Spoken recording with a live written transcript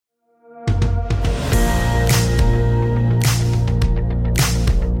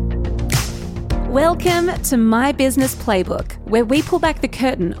Welcome to My Business Playbook, where we pull back the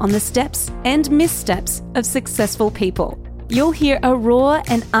curtain on the steps and missteps of successful people. You'll hear a raw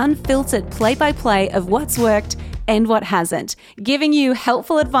and unfiltered play-by-play of what's worked and what hasn't, giving you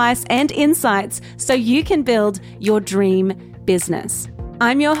helpful advice and insights so you can build your dream business.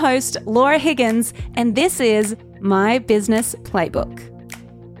 I'm your host, Laura Higgins, and this is My Business Playbook.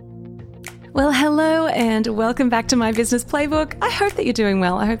 Well, hello and welcome back to My Business Playbook. I hope that you're doing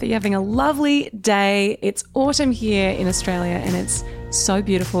well. I hope that you're having a lovely day. It's autumn here in Australia and it's so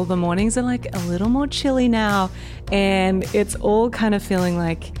beautiful. The mornings are like a little more chilly now and it's all kind of feeling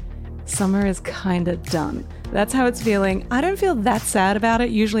like summer is kind of done. That's how it's feeling. I don't feel that sad about it.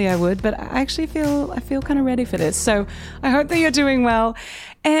 Usually I would, but I actually feel kind of ready for this. So I hope that you're doing well.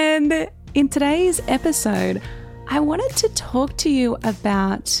 And in today's episode, I wanted to talk to you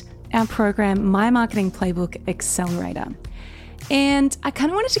about our program, My Marketing Playbook Accelerator. And I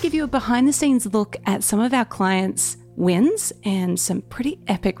kind of wanted to give you a behind the scenes look at some of our clients' wins and some pretty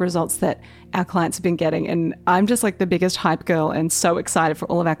epic results that our clients have been getting. And I'm just like the biggest hype girl and so excited for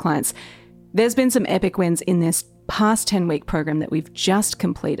all of our clients. There's been some epic wins in this past 10-week program that we've just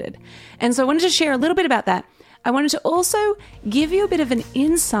completed. And so I wanted to share a little bit about that. I wanted to also give you a bit of an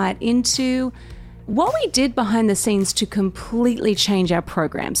insight into what we did behind the scenes to completely change our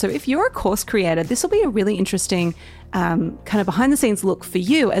program. So if you're a course creator, this will be a really interesting kind of behind the scenes look for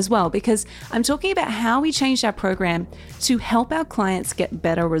you as well, because I'm talking about how we changed our program to help our clients get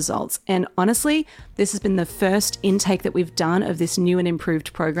better results. And honestly, this has been the first intake that we've done of this new and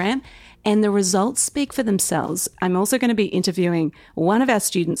improved program, and the results speak for themselves. I'm also going to be interviewing one of our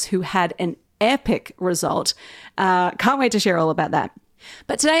students who had an epic result. Can't wait to share all about that.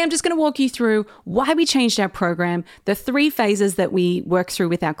 But today I'm just going to walk you through why we changed our program, the 3 phases that we work through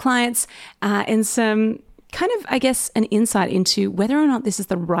with our clients, and some kind of, I guess, an insight into whether or not this is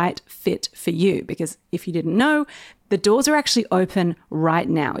the right fit for you. Because if you didn't know, the doors are actually open right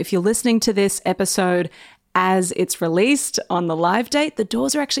now. If you're listening to this episode as it's released on the live date, the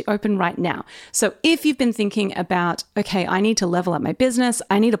doors are actually open right now. So if you've been thinking about, okay, I need to level up my business,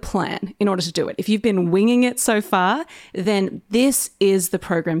 I need a plan in order to do it. If you've been winging it so far, then this is the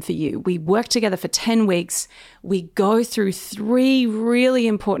program for you. We work together for 10 weeks. We go through 3 really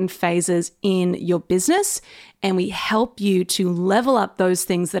important phases in your business, and we help you to level up those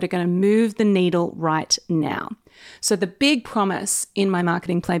things that are going to move the needle right now. So the big promise in My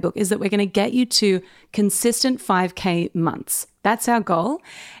Marketing Playbook is that we're going to get you to consistent 5K months. That's our goal.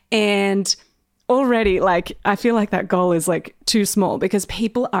 And already, I feel like that goal is too small because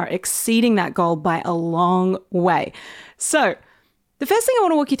people are exceeding that goal by a long way. So the first thing I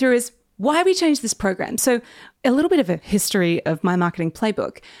want to walk you through is why we changed this program. So a little bit of a history of My Marketing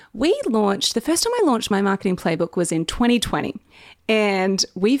Playbook. The first time I launched My Marketing Playbook was in 2020, and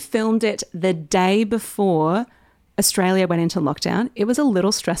we filmed it the day before Australia went into lockdown. It was a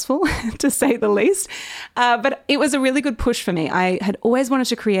little stressful, to say the least, but it was a really good push for me. I had always wanted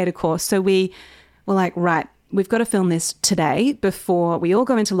to create a course, so we were like, right, we've got to film this today before we all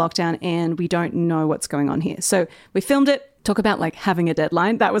go into lockdown and we don't know what's going on here. So we filmed it. Talk about having a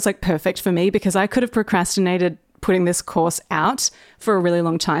deadline. That was perfect for me because I could have procrastinated putting this course out for a really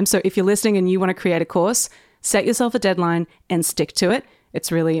long time. So if you're listening and you want to create a course, set yourself a deadline and stick to it.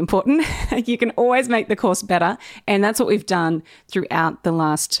 It's really important. You can always make the course better. And that's what we've done throughout the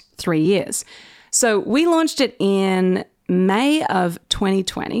last 3 years. So we launched it in May of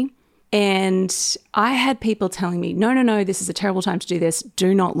 2020. And I had people telling me, no, this is a terrible time to do this.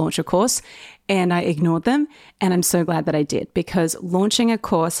 Do not launch a course. And I ignored them. And I'm so glad that I did, because launching a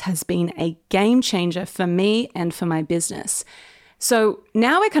course has been a game changer for me and for my business. So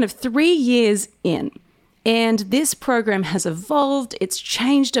now we're kind of 3 years in. And this program has evolved. It's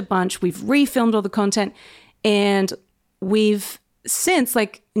changed a bunch. We've refilmed all the content. And we've since,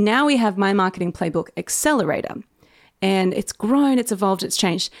 now we have My Marketing Playbook Accelerator. And it's grown, it's evolved, it's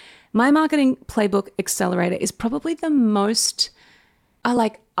changed. My Marketing Playbook Accelerator is probably the most,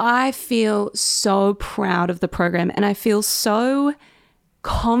 I feel so proud of the program. And I feel so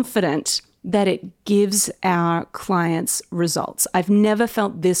confident that it gives our clients results. I've never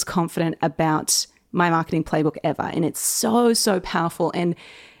felt this confident about My Marketing Playbook ever. And it's so, so powerful. And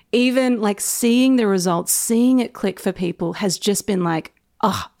even seeing the results, seeing it click for people has just been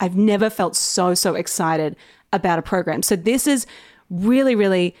I've never felt so, so excited about a program. So this is really,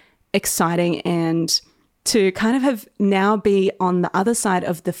 really exciting. And to kind of have now be on the other side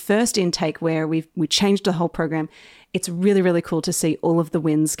of the first intake where we changed the whole program, it's really, really cool to see all of the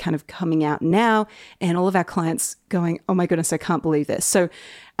wins kind of coming out now and all of our clients going, oh my goodness, I can't believe this. So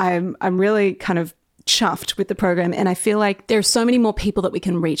I'm really kind of chuffed with the program. And I feel like there are so many more people that we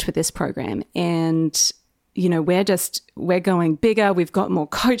can reach with this program. And, we're going bigger. We've got more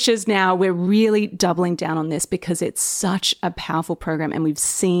coaches now. We're really doubling down on this because it's such a powerful program and we've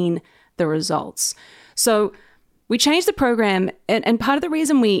seen the results. So we changed the program, and part of the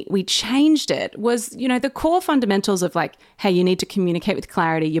reason we changed it was, the core fundamentals of like, hey, you need to communicate with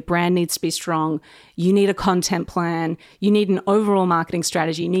clarity, your brand needs to be strong, you need a content plan, you need an overall marketing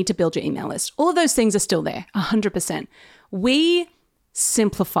strategy, you need to build your email list. All of those things are still there, 100%. We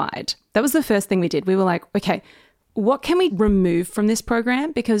simplified. That was the first thing we did. We were like, okay, what can we remove from this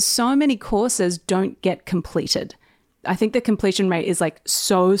program? Because so many courses don't get completed. I think the completion rate is like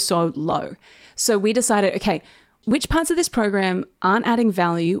so low. So we decided, okay, which parts of this program aren't adding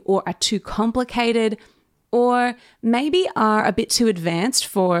value or are too complicated or maybe are a bit too advanced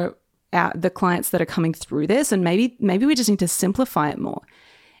for the clients that are coming through this, and maybe we just need to simplify it more.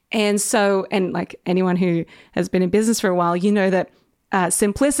 And like anyone who has been in business for a while, you know that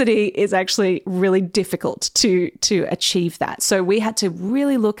simplicity is actually really difficult to achieve that. So we had to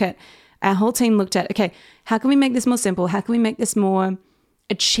really our whole team looked at, okay, how can we make this more simple? How can we make this more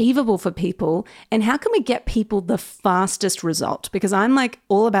achievable for people? And how can we get people the fastest result? Because I'm like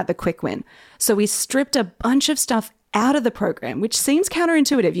all about the quick win. So we stripped a bunch of stuff out of the program, which seems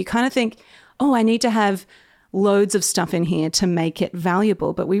counterintuitive. You kind of think, oh, I need to have loads of stuff in here to make it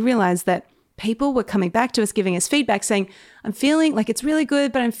valuable. But we realized that people were coming back to us, giving us feedback saying, I'm feeling like it's really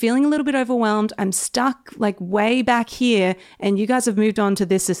good, but I'm feeling a little bit overwhelmed. I'm stuck like way back here and you guys have moved on to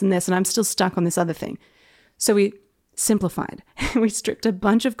this, and this, and I'm still stuck on this other thing. So we simplified. We stripped a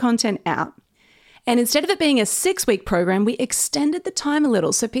bunch of content out. And instead of it being a 6-week program, we extended the time a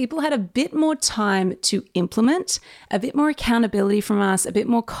little. So people had a bit more time to implement, a bit more accountability from us, a bit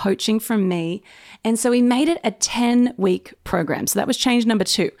more coaching from me. And so we made it a 10-week program. So that was change number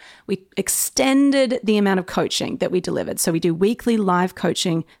 2. We extended the amount of coaching that we delivered. So we do weekly live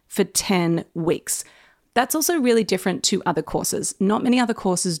coaching for 10 weeks. That's also really different to other courses. Not many other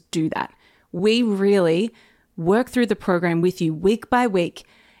courses do that. We really work through the program with you week by week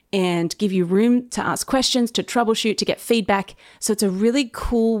and give you room to ask questions, to troubleshoot, to get feedback. So it's a really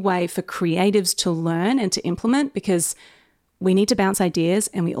cool way for creatives to learn and to implement, because we need to bounce ideas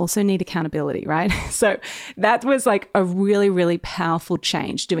and we also need accountability, right? So that was like a really, really powerful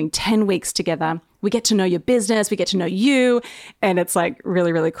change, doing 10 weeks together. We get to know your business, we get to know you, and it's like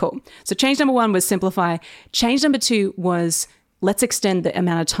really, really cool. So change number 1 was simplify. Change number 2 was let's extend the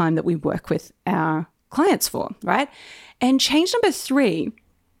amount of time that we work with our clients for, right? And change number 3,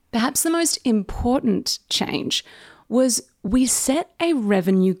 perhaps the most important change, was we set a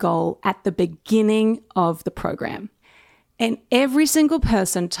revenue goal at the beginning of the program. And every single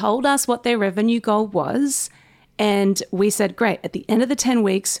person told us what their revenue goal was. And we said, great, at the end of the 10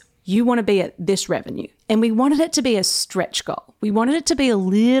 weeks, you want to be at this revenue. And we wanted it to be a stretch goal. We wanted it to be a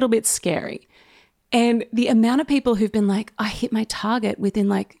little bit scary. And the amount of people who've been like, I hit my target within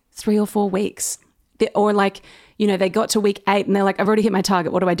like 3 or 4 weeks. Or like, they got to week 8 and they're like, I've already hit my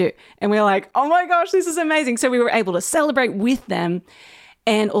target. What do I do? And we're like, oh my gosh, this is amazing. So we were able to celebrate with them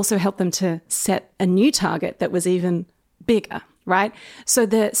and also help them to set a new target that was even bigger, right? So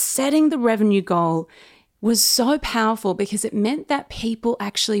setting the revenue goal was so powerful because it meant that people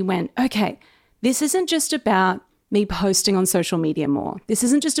actually went, okay, this isn't just about me posting on social media more. This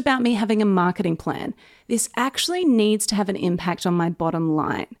isn't just about me having a marketing plan. This actually needs to have an impact on my bottom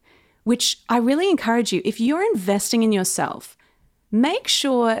line, which I really encourage you. If you're investing in yourself, make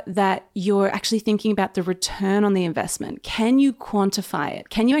sure that you're actually thinking about the return on the investment. Can you quantify it?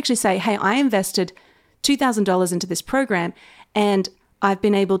 Can you actually say, hey, I invested $2,000 into this program and I've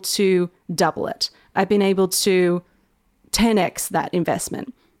been able to double it. I've been able to 10x that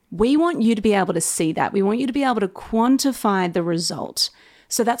investment. We want you to be able to see that. We want you to be able to quantify the result.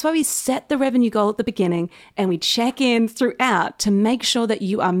 So that's why we set the revenue goal at the beginning and we check in throughout to make sure that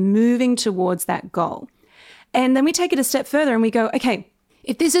you are moving towards that goal. And then we take it a step further and we go, okay,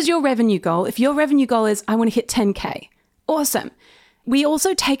 if this is your revenue goal, if your revenue goal is, I want to hit 10K, awesome. We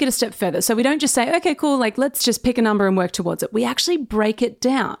also take it a step further. So we don't just say, okay, cool, like let's just pick a number and work towards it. We actually break it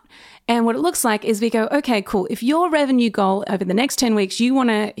down. And what it looks like is we go, okay, cool. If your revenue goal over the next 10 weeks, you want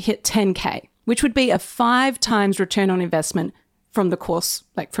to hit 10K, which would be a 5 times return on investment from the course,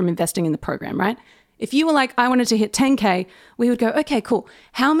 like from investing in the program, right? If you were like, I wanted to hit 10K, we would go, okay, cool.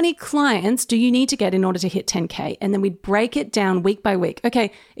 How many clients do you need to get in order to hit 10K? And then we'd break it down week by week.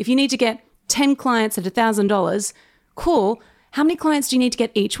 Okay, if you need to get 10 clients at $1,000, cool. How many clients do you need to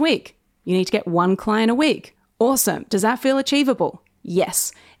get each week? You need to get 1 client a week. Awesome. Does that feel achievable?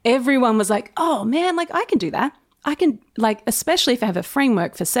 Yes. Everyone was like, oh man, like I can do that. I can, like, especially if I have a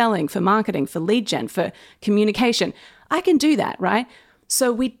framework for selling, for marketing, for lead gen, for communication, I can do that, right?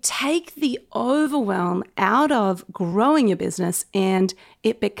 So we take the overwhelm out of growing your business and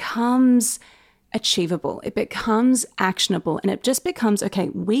it becomes achievable. It becomes actionable and it just becomes, okay,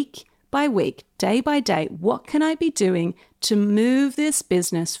 week by week, day by day, what can I be doing to move this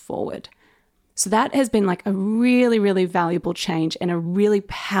business forward? So that has been like a really, really valuable change and a really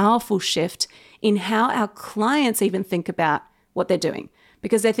powerful shift in how our clients even think about what they're doing.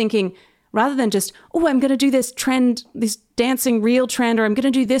 Because they're thinking, rather than just, oh, I'm going to do this trend, this dancing reel trend, or I'm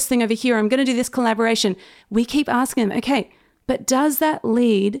going to do this thing over here, or I'm going to do this collaboration, we keep asking them, okay, but does that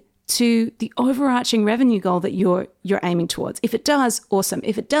lead to the overarching revenue goal that you're aiming towards? If it does, awesome.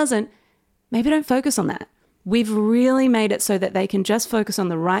 If it doesn't, maybe don't focus on that. We've really made it so that they can just focus on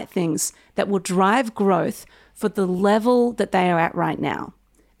the right things that will drive growth for the level that they are at right now.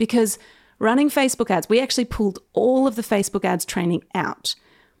 Because running Facebook ads, we actually pulled all of the Facebook ads training out.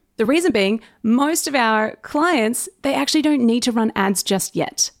 The reason being, most of our clients, they actually don't need to run ads just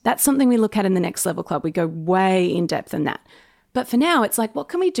yet. That's something we look at in the Next Level Club. We go way in depth in that. But for now, it's like, what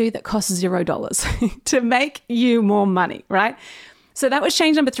can we do that costs $0 to make you more money, right? So that was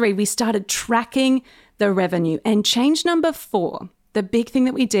change number 3. We started tracking the revenue. And change number 4, the big thing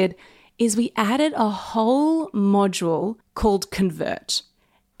that we did is we added a whole module called Convert.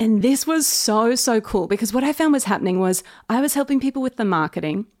 And this was so cool because what I found was happening was I was helping people with the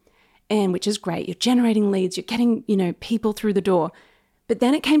marketing, and which is great. You're generating leads, you're getting, people through the door. But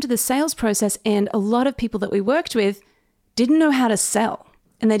then it came to the sales process and a lot of people that we worked with didn't know how to sell.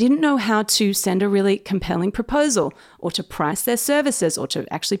 And they didn't know how to send a really compelling proposal or to price their services or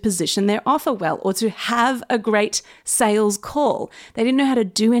to actually position their offer well or to have a great sales call. They didn't know how to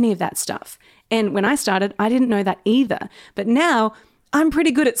do any of that stuff. And when I started, I didn't know that either. But now I'm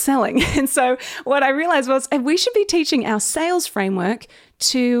pretty good at selling. And so what I realized was we should be teaching our sales framework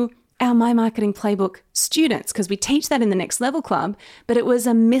to our My Marketing Playbook students, because we teach that in the Next Level Club, but it was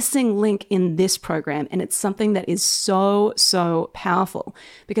a missing link in this program. And it's something that is so powerful,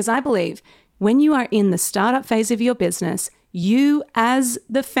 because I believe when you are in the startup phase of your business, you as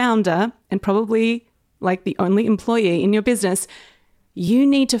the founder and probably like the only employee in your business, you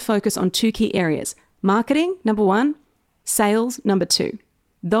need to focus on 2 key areas. Marketing, number 1, sales, number 2.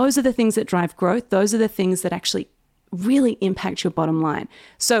 Those are the things that drive growth. Those are the things that actually really impact your bottom line.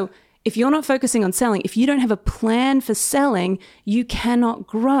 So if you're not focusing on selling, if you don't have a plan for selling, you cannot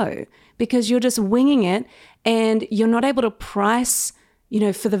grow because you're just winging it and you're not able to price,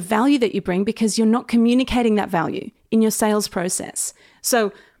 for the value that you bring because you're not communicating that value in your sales process.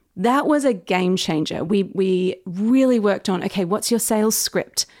 So that was a game changer. We really worked on, okay, what's your sales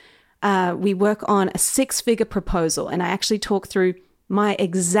script? We work on a 6-figure proposal, and I actually talk through my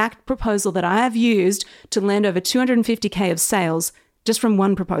exact proposal that I have used to land over 250K of sales just from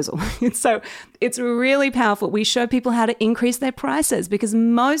one proposal. So it's really powerful. We show people how to increase their prices because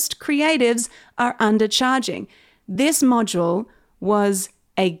most creatives are undercharging. This module was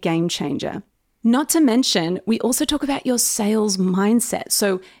a game changer. Not to mention, we also talk about your sales mindset.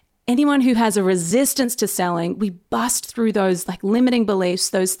 So anyone who has a resistance to selling, we bust through those like limiting beliefs,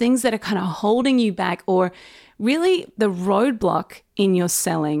 those things that are kind of holding you back or really the roadblock in your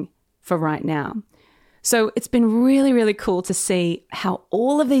selling for right now. So it's been really cool to see how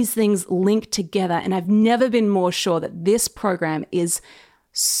all of these things link together. And I've never been more sure that this program is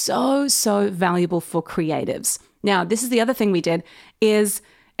so valuable for creatives. Now, this is the other thing we did is,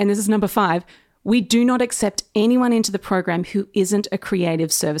 and this is number 5, we do not accept anyone into the program who isn't a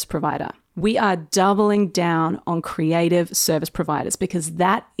creative service provider. We are doubling down on creative service providers because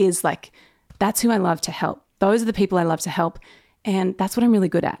that's who I love to help. Those are the people I love to help. And that's what I'm really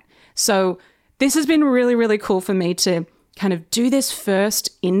good at. So this has been really cool for me to kind of do this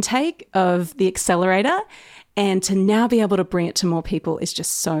first intake of the accelerator and to now be able to bring it to more people is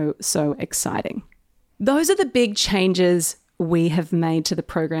just so exciting. Those are the big changes we have made to the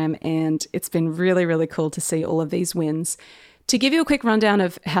program, and it's been really cool to see all of these wins. To give you a quick rundown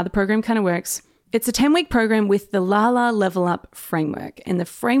of how the program kind of works, it's a 10-week program with the Lala Level Up framework. And the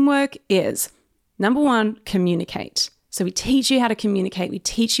framework is, number 1, communicate. So we teach you how to communicate. We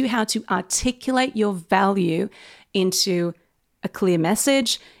teach you how to articulate your value into a clear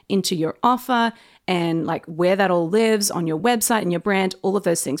message, into your offer, and like where that all lives on your website and your brand, all of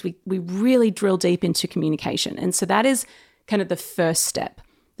those things. We really drill deep into communication. And so that is kind of the first step.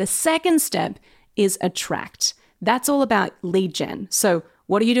 The second step is attract. That's all about lead gen. So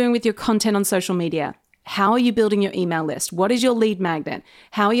what are you doing with your content on social media? How are you building your email list? What is your lead magnet?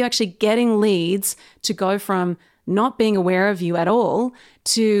 How are you actually getting leads to go from not being aware of you at all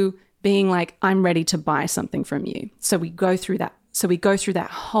to being like, I'm ready to buy something from you. So we go through that. So we go through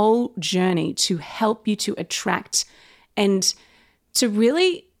that whole journey to help you to attract and to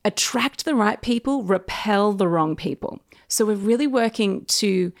really attract the right people, repel the wrong people. So we're really working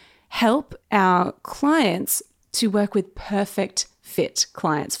to help our clients to work with perfect fit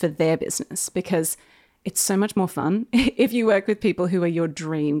clients for their business, because it's so much more fun if you work with people who are your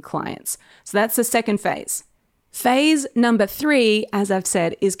dream clients. So that's the second phase. Phase number 3, as I've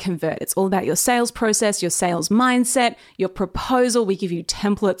said, is convert. It's all about your sales process, your sales mindset, your proposal. We give you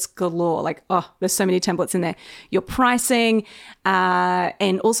templates galore. Like, oh, there's so many templates in there. Your pricing,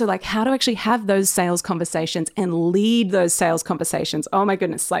 and also like how to actually have those sales conversations and lead those sales conversations. Oh my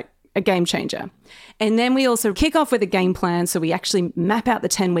goodness, like a game changer. And then we also kick off with a game plan. So we actually map out the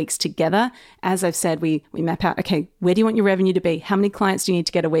 10 weeks together. As I've said, we map out, okay, where do you want your revenue to be? How many clients do you need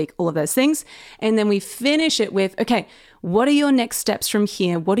to get a week? All of those things. And then we finish it with, okay, what are your next steps from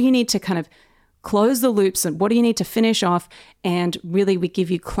here? What do you need to kind of close the loops and what do you need to finish off? And really we give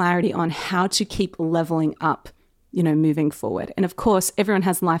you clarity on how to keep leveling up, moving forward. And of course, everyone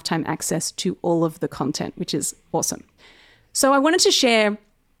has lifetime access to all of the content, which is awesome. So I wanted to share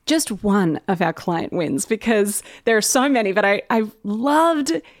just one of our client wins because there are so many, but I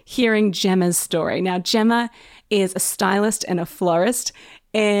loved hearing Gemma's story. Now, Gemma is a stylist and a florist,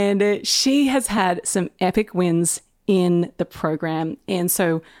 and she has had some epic wins in the program. And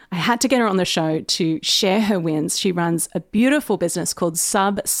so I had to get her on the show to share her wins. She runs a beautiful business called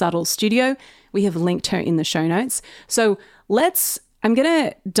Subtle Studio. We have linked her in the show notes. So I'm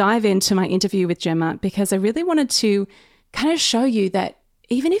going to dive into my interview with Gemma because I really wanted to kind of show you that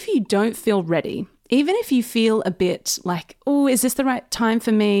even if you don't feel ready, even if you feel a bit like, oh, is this the right time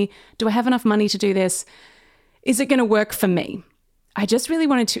for me? Do I have enough money to do this? Is it going to work for me? I just really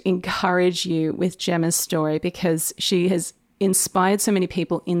wanted to encourage you with Gemma's story because she has inspired so many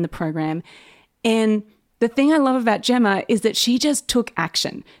people in the program. And the thing I love about Gemma is that she just took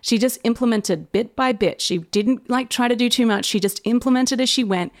action. She just implemented bit by bit. She didn't try to do too much. She just implemented as she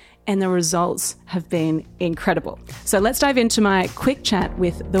went, and the results have been incredible. So let's dive into my quick chat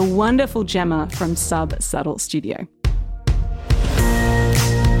with the wonderful Gemma from Subtle Studio.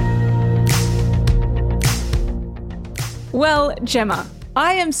 Well, Gemma,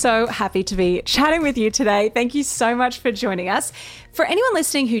 I am so happy to be chatting with you today. Thank you so much for joining us. For anyone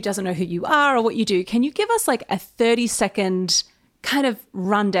listening who doesn't know who you are or what you do, can you give us a 30-second kind of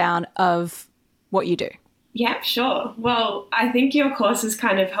rundown of what you do? Yeah, sure. Well, I think your course has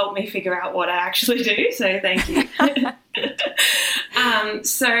kind of helped me figure out what I actually do, so thank you.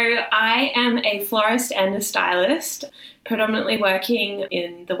 So I am a florist and a stylist, predominantly working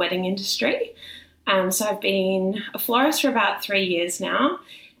in the wedding industry. So I've been a florist for about 3 years now,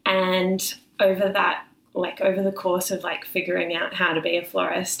 and over the course of figuring out how to be a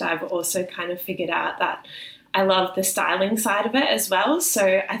florist, I've also kind of figured out that I love the styling side of it as well.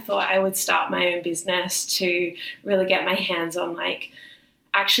 So I thought I would start my own business to really get my hands on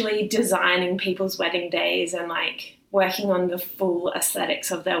actually designing people's wedding days and working on the full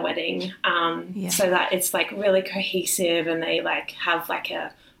aesthetics of their wedding, so that it's really cohesive and they have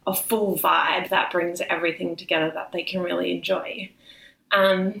a full vibe that brings everything together that they can really enjoy.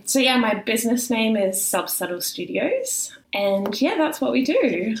 So my business name is Subtle Studios, and that's what we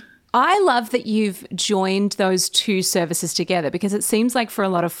do. I love that you've joined those two services together because it seems like for a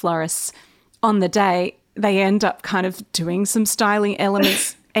lot of florists on the day, they end up kind of doing some styling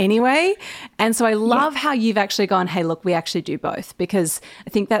elements anyway. And so I love how you've actually gone, hey, look, we actually do both, because I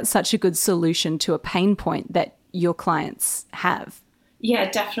think that's such a good solution to a pain point that your clients have. Yeah,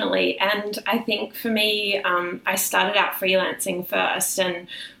 definitely. And I think for me, I started out freelancing first and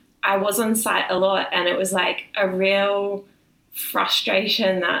I was on site a lot, and it was a real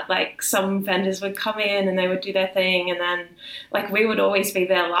frustration that some vendors would come in and they would do their thing, and then we would always be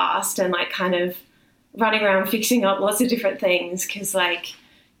there last and kind of running around fixing up lots of different things because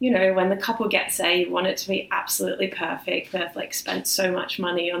when the couple gets there, you want it to be absolutely perfect. They've spent so much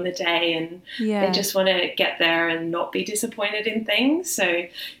money on the day and they just want to get there and not be disappointed in things. So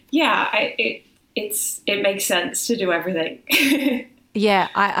it makes sense to do everything. Yeah,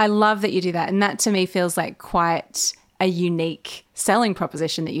 I love that you do that. And that to me feels like quite a unique selling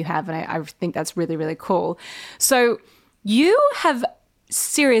proposition that you have. And I think that's really, really cool. So you have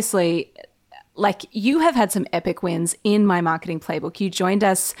seriously, you have had some epic wins in My Marketing Playbook. You joined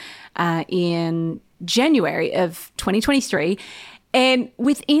us in January of 2023. And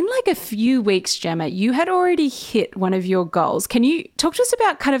within a few weeks, Gemma, you had already hit one of your goals. Can you talk to us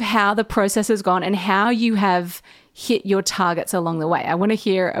about kind of how the process has gone and how you have hit your targets along the way? I want to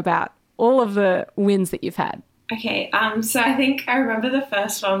hear about all of the wins that you've had. Okay, so I think I remember the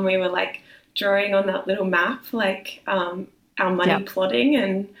first one we were like drawing on that little map, like our money plotting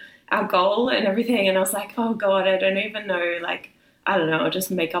and our goal and everything. And I was like, oh God, I don't even know, like, I don't know, I'll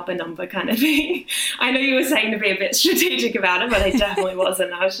just make up a number kind of thing. I know you were saying to be a bit strategic about it, but I definitely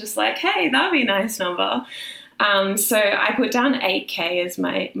wasn't. I was just like, hey, that'd be a nice number. So I put down 8K as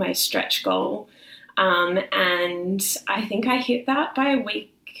my stretch goal. And I think I hit that by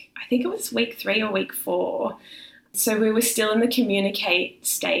I think it was week 3 or week 4. So we were still in the communicate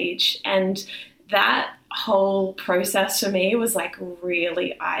stage, and that whole process for me was like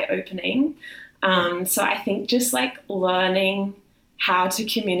really eye-opening. So I think just like learning how to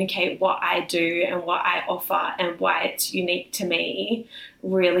communicate what I do and what I offer and why it's unique to me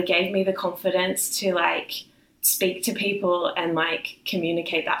really gave me the confidence to like speak to people and like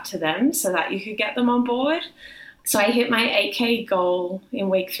communicate that to them so that you could get them on board. So I hit my 8K goal in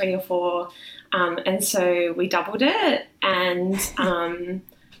week 3 or 4. And so we doubled it, and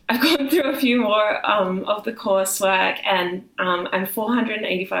I've gone through a few more of the coursework, and I'm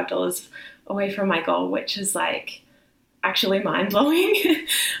 $485 away from my goal, which is like actually mind-blowing.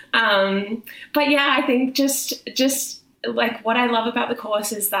 But yeah, I think just like what I love about the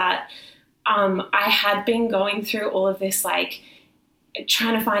course is that I had been going through all of this, like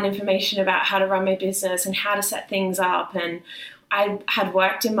trying to find information about how to run my business and how to set things up. And I had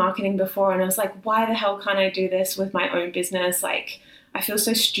worked in marketing before, and I was like, why the hell can't I do this with my own business? Like, I feel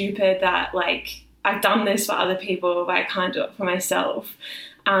so stupid that like I've done this for other people, but I can't do it for myself.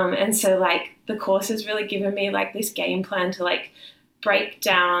 And so like the course has really given me like this game plan to like break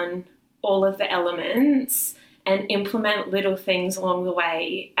down all of the elements and implement little things along the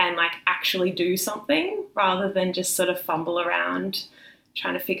way and like actually do something rather than just sort of fumble around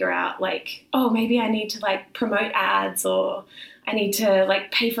trying to figure out like, oh, maybe I need to like promote ads, or I need to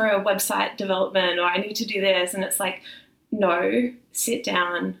like pay for a website development, or I need to do this. And it's like, no, sit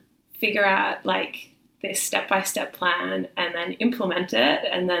down, figure out like this step-by-step plan and then implement it.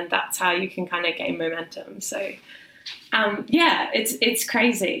 And then that's how you can kind of gain momentum. So yeah, it's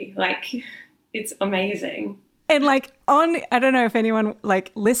crazy. Like it's amazing. And like I don't know if anyone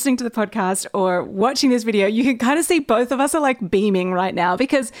like listening to the podcast or watching this video, you can kind of see both of us are like beaming right now,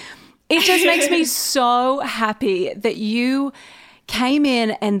 because it just makes me so happy that you came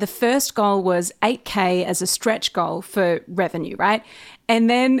in and the first goal was 8K as a stretch goal for revenue, right? And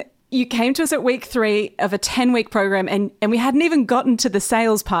then you came to us at week 3 of a 10-week program, and we hadn't even gotten to the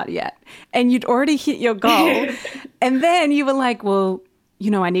sales part yet. And you'd already hit your goal. And then you were like, well,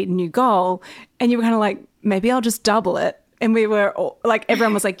 you know, I need a new goal. And you were kind of like, maybe I'll just double it. And we were all, like,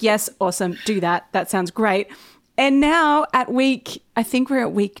 everyone was like, yes, awesome, do that. That sounds great. And now I think we're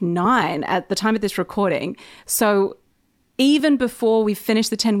at week 9 at the time of this recording. So even before we finish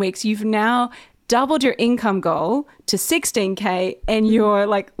the 10 weeks, you've now doubled your income goal to 16K, and you're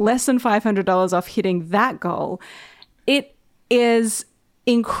like less than $500 off hitting that goal. It is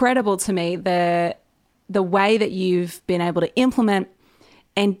incredible to me the way that you've been able to implement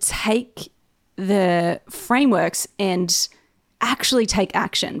and take the frameworks and actually take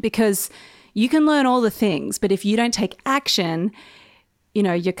action, because you can learn all the things, but if you don't take action, you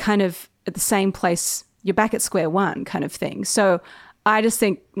know, you're kind of at the same place, you're back at square one kind of thing. So I just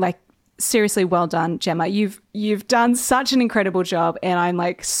think like, seriously, well done, Gemma. You've done such an incredible job, and I'm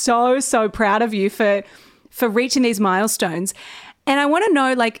like so proud of you for reaching these milestones. And I want to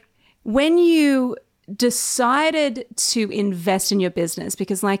know, like, when you decided to invest in your business,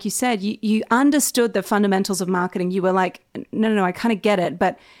 because like you said, you understood the fundamentals of marketing. You were like, no, I kind of get it,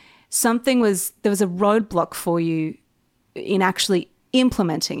 but there was a roadblock for you in actually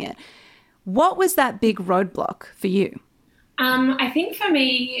implementing it. What was that big roadblock for you? I think for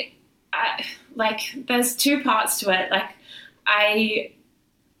me, there's 2 parts to it. Like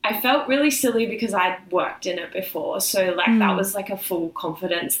I felt really silly because I'd worked in it before. So like that was like a full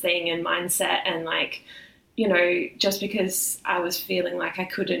confidence thing and mindset. And like, you know, just because I was feeling like I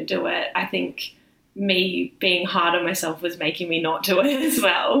couldn't do it, I think me being hard on myself was making me not do it as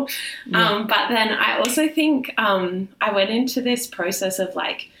well. Yeah. But then I also think I went into this process of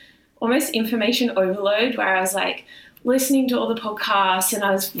like almost information overload, where I was like listening to all the podcasts and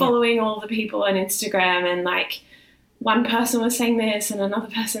I was following all the people on Instagram, and like one person was saying this and another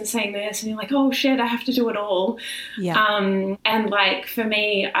person saying this, and you're like, oh shit, I have to do it all. Yeah. And like for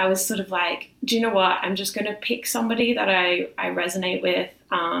me, I was sort of like, do you know what? I'm just going to pick somebody that I resonate with,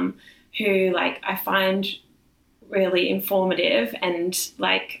 who like I find really informative and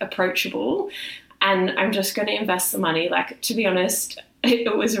like approachable, and I'm just going to invest the money. Like, to be honest,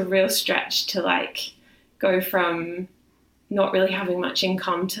 it was a real stretch to like go from not really having much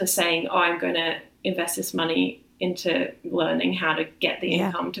income to saying, oh, I'm going to invest this money into learning how to get the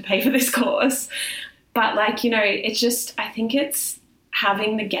income to pay for this course. But like, you know, it's just, I think it's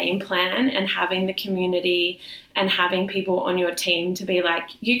having the game plan and having the community and having people on your team to be like,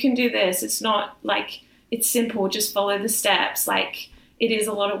 you can do this. It's not like, it's simple, just follow the steps. Like, it is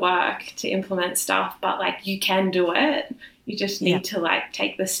a lot of work to implement stuff, but like, you can do it. You just need to like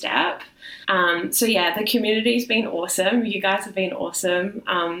take the step. So yeah, the community's been awesome. You guys have been awesome.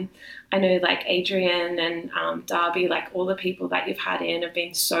 I know like Adrian and Darby, like all the people that you've had in have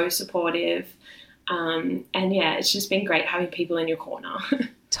been so supportive. And yeah, it's just been great having people in your corner.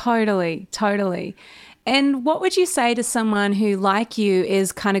 Totally. And what would you say to someone who, like you,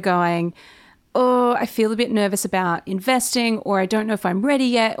 is kind of going, oh, I feel a bit nervous about investing, or I don't know if I'm ready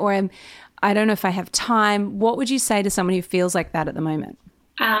yet, or I don't know if I have time? What would you say to someone who feels like that at the moment?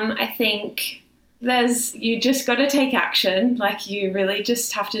 I think you just got to take action. Like, you really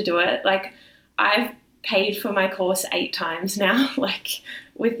just have to do it. Like, I've paid for my course 8 times now, like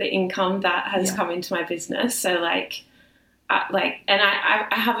with the income that has come into my business. So I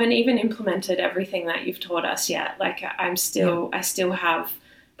haven't even implemented everything that you've taught us yet. Like, I still have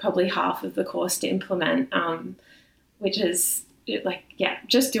probably half of the course to implement, which is like,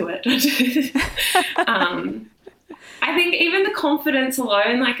 just do it. I think even the confidence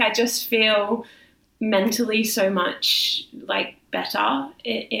alone, like, I just feel mentally so much like better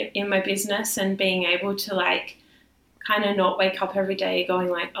in my business, and being able to like kind of not wake up every day going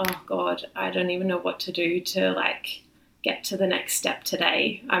like, oh God, I don't even know what to do to like get to the next step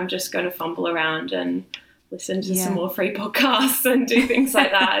today. I'm just going to fumble around and listen to some more free podcasts and do things like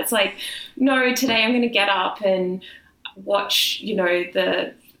that. It's like, no, today I'm going to get up and watch, you know,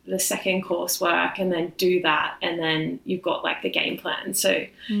 the second coursework, and then do that, and then you've got like the game plan. So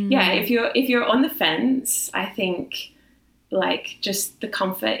if you're on the fence, I think like just the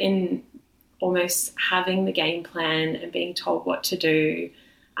comfort in almost having the game plan and being told what to do,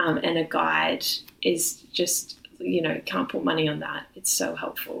 and a guide is just, you know, can't put money on that. It's so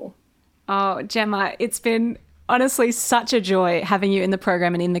helpful. Oh, Gemma, it's been honestly such a joy having you in the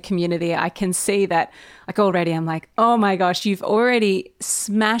program and in the community. I can see that, like, already I'm like, oh my gosh, you've already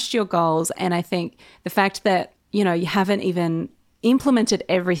smashed your goals. And I think the fact that, you know, you haven't even implemented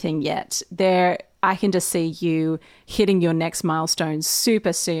everything yet, I can just see you hitting your next milestone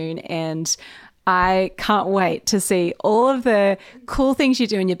super soon. And I can't wait to see all of the cool things you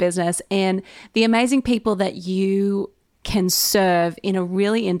do in your business and the amazing people that you can serve in a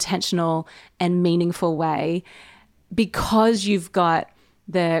really intentional and meaningful way, because you've got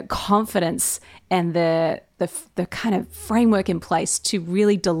the confidence and the kind of framework in place to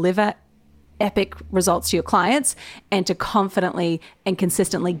really deliver epic results to your clients and to confidently and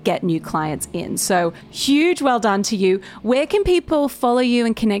consistently get new clients in. So huge well done to you. Where can people follow you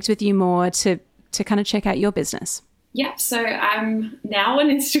and connect with you more to kind of check out your business? Yeah, so I'm now on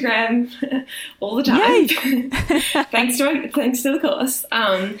Instagram all the time. thanks to the course.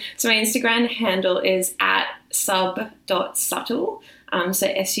 So my Instagram handle is at sub.subtle, so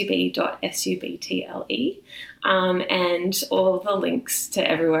sub.subtle. And all the links to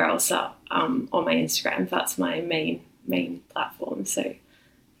everywhere else are on my Instagram. That's my main platform. So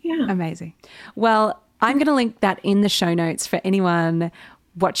yeah. Amazing. Well, I'm going to link that in the show notes for anyone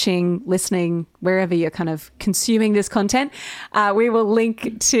watching, listening, wherever you're kind of consuming this content. We will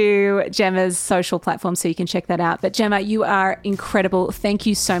link to Gemma's social platform so you can check that out. But Gemma, you are incredible. Thank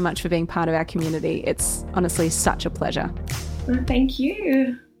you so much for being part of our community. It's honestly such a pleasure. Well, thank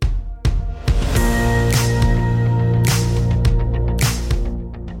you.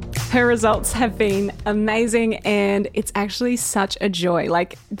 Her results have been amazing, and it's actually such a joy.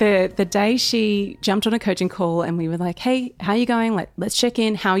 Like the day she jumped on a coaching call and we were like, hey, how are you going? Let's check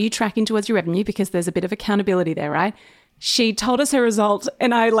in. How are you tracking towards your revenue? Because there's a bit of accountability there, right? She told us her results,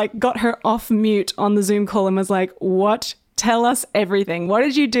 and I like got her off mute on the Zoom call and was like, what? Tell us everything. What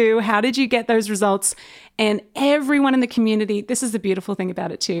did you do? How did you get those results? And everyone in the community, this is the beautiful thing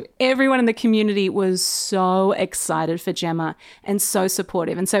about it too, everyone in the community was so excited for Gemma and so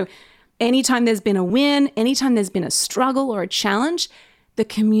supportive. And so anytime there's been a win, anytime there's been a struggle or a challenge, the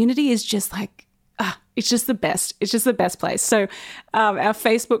community is just like, it's just the best. It's just the best place. So our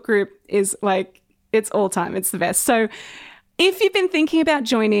Facebook group is like, it's all time. It's the best. So if you've been thinking about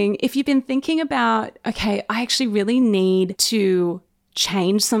joining, if you've been thinking about, okay, I actually really need to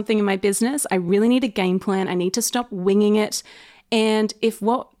change something in my business, I really need a game plan, I need to stop winging it. And if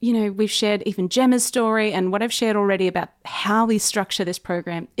what, you know, we've shared, even Gemma's story and what I've shared already about how we structure this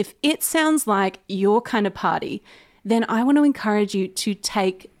program, if it sounds like your kind of party, then I want to encourage you to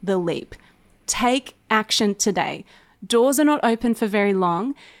take the leap. Take action today. Doors are not open for very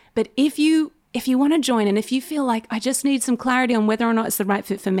long, but if you if you want to join and if you feel like I just need some clarity on whether or not it's the right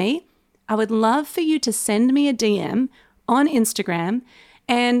fit for me, I would love for you to send me a DM on Instagram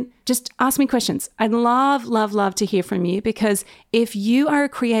and just ask me questions. I'd love, love, love to hear from you, because if you are a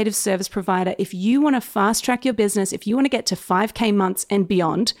creative service provider, if you want to fast track your business, if you want to get to 5K months and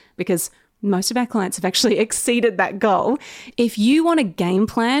beyond, because most of our clients have actually exceeded that goal. If you want a game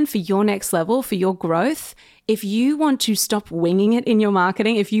plan for your next level, for your growth, if you want to stop winging it in your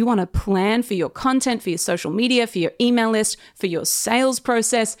marketing, if you want a plan for your content, for your social media, for your email list, for your sales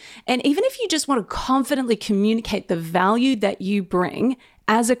process, and even if you just want to confidently communicate the value that you bring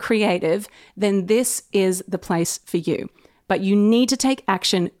as a creative, then this is the place for you. But you need to take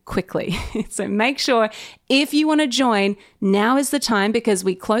action quickly. So make sure if you want to join, now is the time, because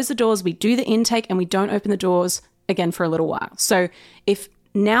we close the doors, we do the intake, and we don't open the doors again for a little while. So if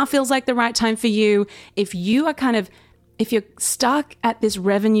now feels like the right time for you, if you are if you're stuck at this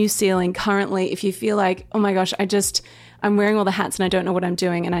revenue ceiling currently, if you feel like, oh my gosh, I'm wearing all the hats and I don't know what I'm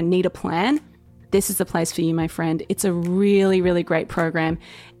doing and I need a plan, this is the place for you, my friend. It's a really, really great program.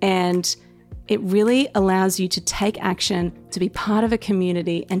 And it really allows you to take action, to be part of a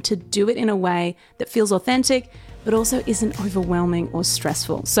community, and to do it in a way that feels authentic, but also isn't overwhelming or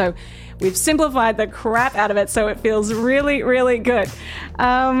stressful. So we've simplified the crap out of it so it feels really, really good.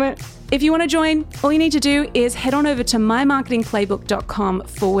 If you want to join, all you need to do is head on over to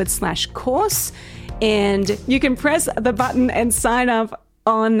mymarketingplaybook.com/course, and you can press the button and sign up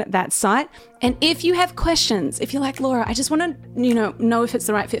on that site. And if you have questions, if you're like, Laura, I just want to, know if it's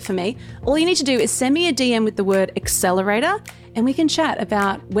the right fit for me, all you need to do is send me a DM with the word accelerator, and we can chat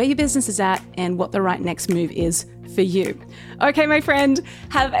about where your business is at and what the right next move is for you. Okay, my friend,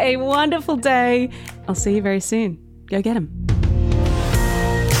 have a wonderful day. I'll see you very soon. Go get 'em.